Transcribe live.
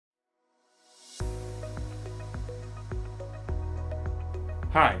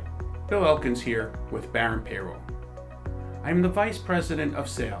Hi, Bill Elkins here with Baron Payroll. I'm the Vice President of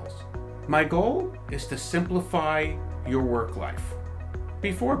Sales. My goal is to simplify your work life.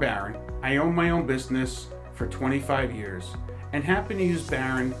 Before Baron, I owned my own business for 25 years and happened to use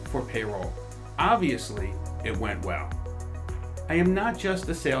Baron for payroll. Obviously, it went well. I am not just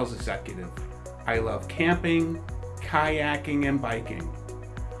a sales executive. I love camping, kayaking, and biking.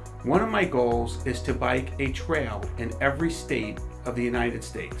 One of my goals is to bike a trail in every state of the United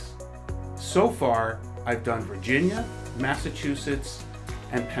States. So far, I've done Virginia, Massachusetts,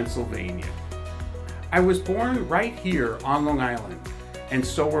 and Pennsylvania. I was born right here on Long Island, and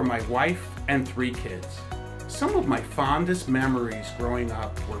so were my wife and 3 kids. Some of my fondest memories growing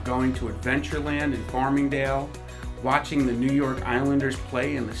up were going to Adventureland in Farmingdale, watching the New York Islanders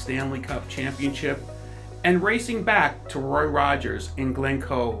play in the Stanley Cup Championship, and racing back to Roy Rogers in Glen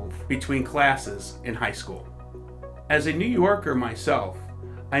Cove between classes in high school. As a New Yorker myself,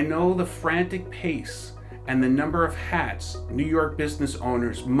 I know the frantic pace and the number of hats New York business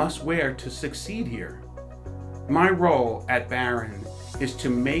owners must wear to succeed here. My role at Baron is to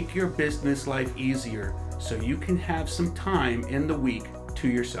make your business life easier so you can have some time in the week to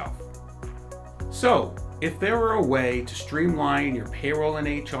yourself. So, if there were a way to streamline your payroll and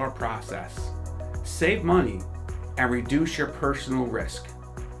HR process, save money, and reduce your personal risk,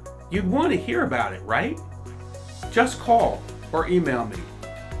 you'd want to hear about it, right? Just call or email me.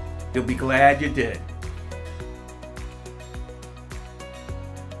 You'll be glad you did.